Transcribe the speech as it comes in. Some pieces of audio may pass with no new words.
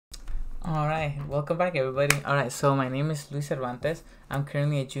Alright, welcome back everybody. Alright, so my name is Luis Cervantes. I'm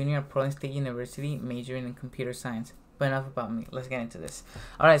currently a junior at Portland State University majoring in computer science. But enough about me, let's get into this.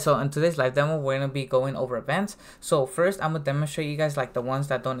 Alright, so in today's live demo, we're going to be going over events. So first, I'm going to demonstrate you guys like the ones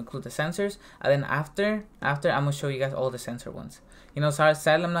that don't include the sensors. And then after I'm going to show you guys all the sensor ones. You know,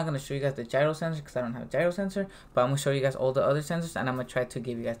 sadly, I'm not going to show you guys the gyro sensor because I don't have a gyro sensor. But I'm going to show you guys all the other sensors and I'm going to try to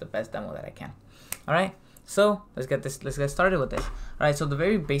give you guys the best demo that I can. Alright. So let's get started with this. Alright, so the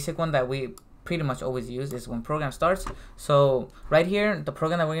very basic one that we pretty much always use is when program starts. So right here, the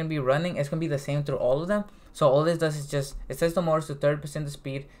program that we're going to be running is going to be the same through all of them. So all this does is just, it says the motors to 30% the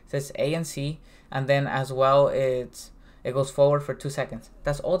speed, it says A and C, and then as well it goes forward for 2 seconds.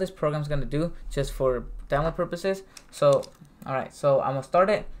 That's all this program is going to do just for demo purposes. So alright, so I'm going to start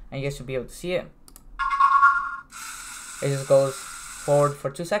it and you guys should be able to see it. It just goes forward for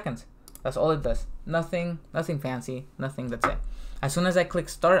 2 seconds. That's all it does. Nothing fancy, nothing, that's it. As soon as I click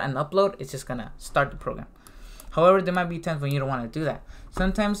start and upload, it's just gonna start the program. However, there might be times when you don't want to do that.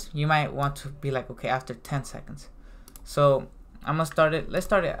 Sometimes you might want to be like, okay, after 10 seconds. So I'm gonna start it, let's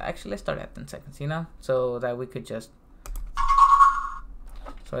start it at 10 seconds, you know? So that we could just,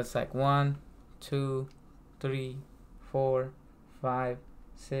 so it's like 1, 2, 3, 4, 5,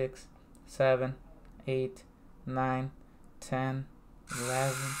 6, 7, 8, 9, 10,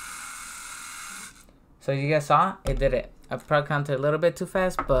 11. So you guys saw, it did it. I probably counted a little bit too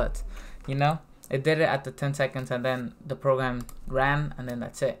fast, but you know, it did it at the 10 seconds and then the program ran and then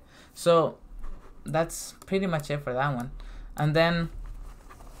that's it. So that's pretty much it for that one. And then,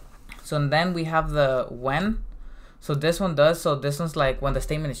 we have the when. So this one does, so this one's like when the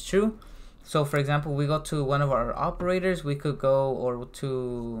statement is true. So for example, we go to one of our operators, we could go or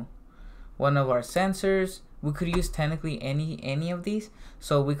to one of our sensors. We could use technically any of these.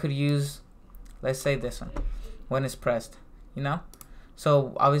 So we could use, let's say this one, when it's pressed, you know?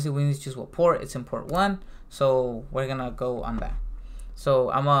 So obviously we need to choose what port. It's in port 1, so we're gonna go on that. So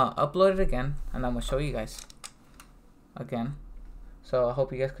I'm gonna upload it again and I'm gonna show you guys again. So I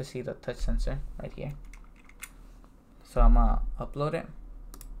hope you guys could see the touch sensor right here. So I'm gonna upload it.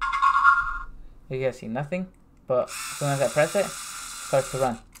 You guys see nothing, but as soon as I press it, it starts to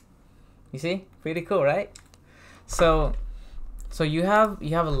run. You see? Pretty cool, right? So you have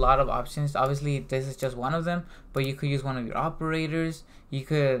a lot of options. Obviously this is just one of them, but you could use one of your operators. You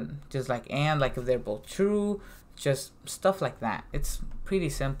could just like if they're both true, just stuff like that. It's pretty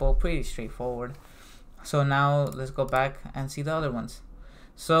simple, pretty straightforward. So now let's go back and see the other ones.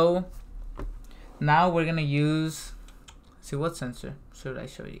 So now we're gonna use, see what sensor should I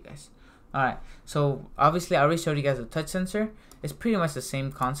show you guys. Alright, so obviously I already showed you guys the touch sensor. It's pretty much the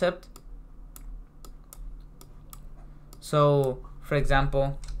same concept. So for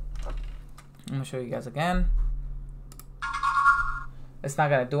example, I'm gonna show you guys again. It's not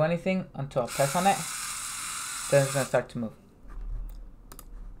gonna do anything until I press on it. Then it's gonna start to move.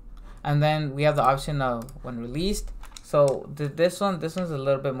 And then we have the option of when released. So this one's a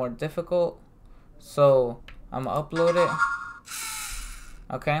little bit more difficult. So I'm gonna upload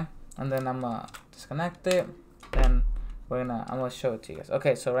it. Okay, and then I'm gonna disconnect it. Then I'm gonna show it to you guys.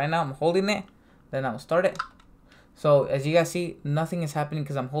 Okay, so right now I'm holding it. Then I'm gonna start it. So as you guys see, nothing is happening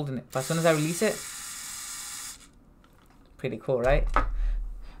because I'm holding it. But as soon as I release it, pretty cool, right?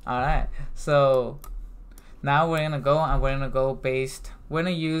 Alright, so now we're gonna go and we're gonna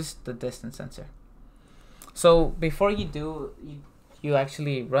use the distance sensor. So before you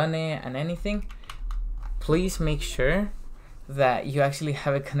actually run it and anything, please make sure that you actually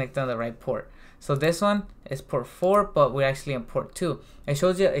have it connected on the right port. So this one is port 4, but we're actually in port 2. It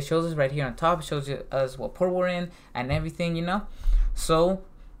shows us right here on top. It shows us what port we're in and everything, you know. So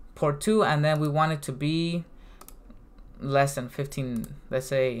port 2, and then we want it to be less than 15. Let's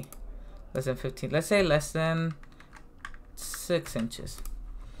say less than 15. Let's say less than 6 inches.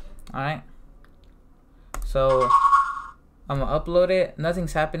 All right. So I'm gonna upload it.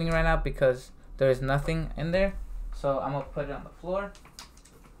 Nothing's happening right now because there is nothing in there. So I'm gonna put it on the floor.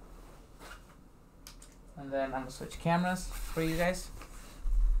 And then I'm gonna switch cameras for you guys.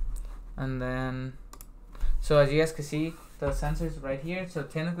 And then, so as you guys can see, the sensor's right here. So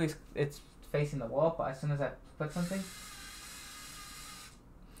technically it's facing the wall, but as soon as I click something,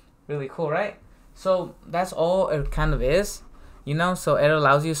 really cool, right? So that's all it kind of is, you know. So it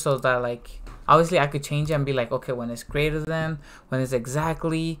allows you so that like, obviously I could change it and be like, okay, when it's greater than, when it's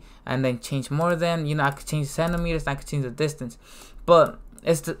exactly, and then change more than, you know, I could change centimeters, I could change the distance, but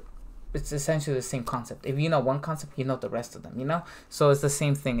it's essentially the same concept. If you know one concept, you know the rest of them, you know? So it's the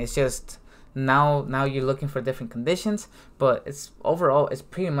same thing. It's just now you're looking for different conditions, but it's overall, it's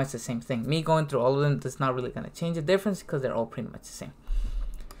pretty much the same thing. Me going through all of them, that's not really going to change the difference because they're all pretty much the same.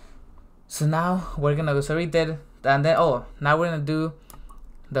 So now we're gonna go, so we did, and then, oh, now we're gonna do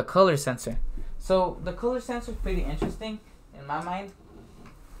the color sensor. So the color sensor is pretty interesting in my mind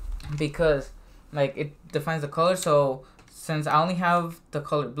because like it defines the color. So since I only have the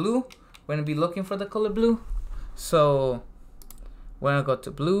color blue, we're gonna be looking for the color blue. So we're gonna go to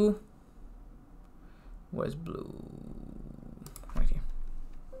blue. Where's blue? Right here.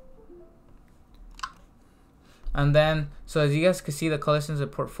 And then, so as you guys can see, the color sensor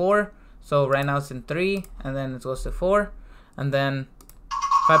port 4. So right now it's in 3, and then it goes to 4. And then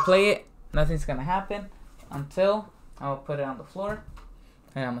if I play it, nothing's gonna happen until I'll put it on the floor.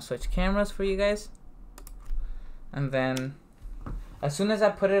 And I'm gonna switch cameras for you guys. And then as soon as I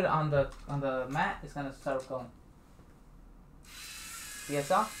put it on the mat, it's gonna start going. You guys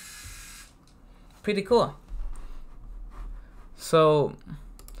saw? Pretty cool. So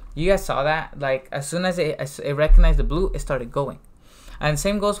you guys saw that, like as soon as it recognized the blue, it started going. And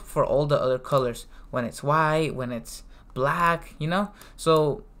same goes for all the other colors, when it's white, when it's black, you know.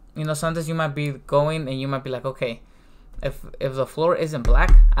 So you know, sometimes you might be going and you might be like, okay, if the floor isn't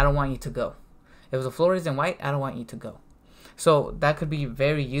black, I don't want you to go. If the floor isn't white, I don't want you to go. So that could be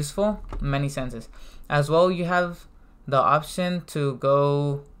very useful in many senses. As well, you have the option to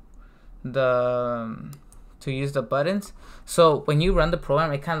go to use the buttons. So when you run the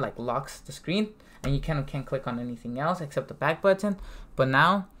program, it kind of like locks the screen and you kind of can't click on anything else except the back button. But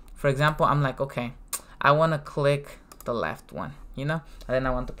now, for example, I'm like, okay, I want to click the left one, you know, and then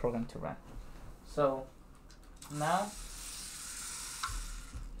I want the program to run. So now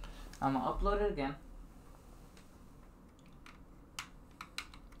I'm gonna upload it again.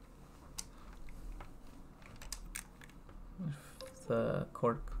 If the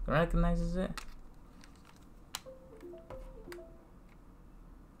cord recognizes it.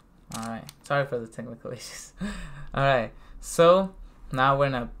 Alright, sorry for the technical issues. Alright, so now we're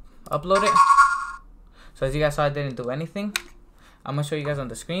gonna upload it. So as you guys saw, I didn't do anything. I'm gonna show you guys on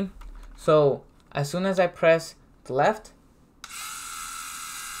the screen. So as soon as I press the left,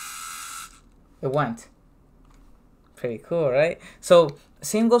 it went. Pretty cool, right? So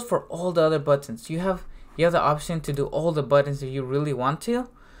same goes for all the other buttons. You have the option to do all the buttons if you really want to.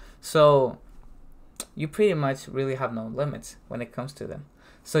 So you pretty much really have no limits when it comes to them.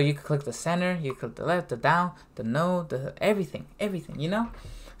 So you can click the center, you click the left, the down, the no, the everything, you know?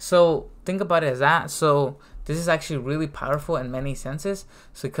 So think about it as that. So this is actually really powerful in many senses.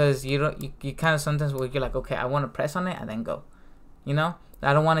 So because you kind of sometimes will, you're like, okay, I want to press on it and then go. You know?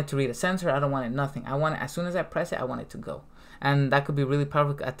 I don't want it to read a sensor, I don't want it nothing. I want it, as soon as I press it, I want it to go. And that could be really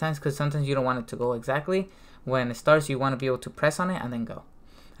powerful at times because sometimes you don't want it to go exactly. When it starts, you want to be able to press on it and then go.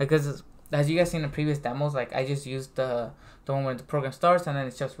 Because as you guys seen in the previous demos, like I just used the one where the program starts and then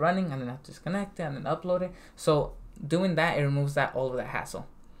it's just running and then I have to disconnect it and then upload it. So doing that, it removes all of that hassle.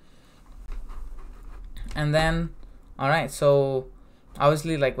 And then, alright, so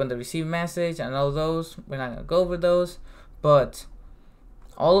obviously like when the receive message and all those, we're not gonna go over those, but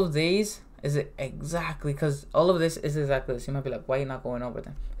all of these is exactly, because all of this is exactly this. You might be like, why are you not going over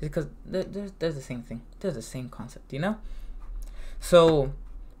them? It's because they're the same thing. They're the same concept, you know? So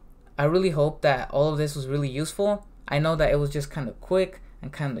I really hope that all of this was really useful. I know that it was just kind of quick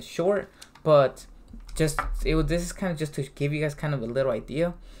and kind of short, but this is kind of just to give you guys kind of a little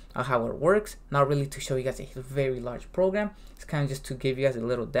idea of how it works, not really to show you guys a very large program. It's kind of just to give you guys a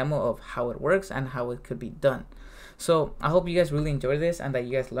little demo of how it works and how it could be done. So I hope you guys really enjoyed this and that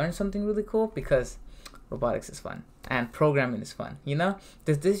you guys learned something really cool, because robotics is fun and programming is fun, you know?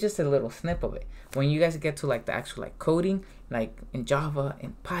 This is just a little snip of it. When you guys get to like the actual like coding, like in Java,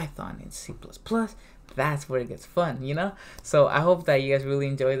 in Python, in C++, that's where it gets fun, you know? So I hope that you guys really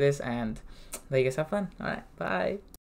enjoy this and that you guys have fun. All right, bye.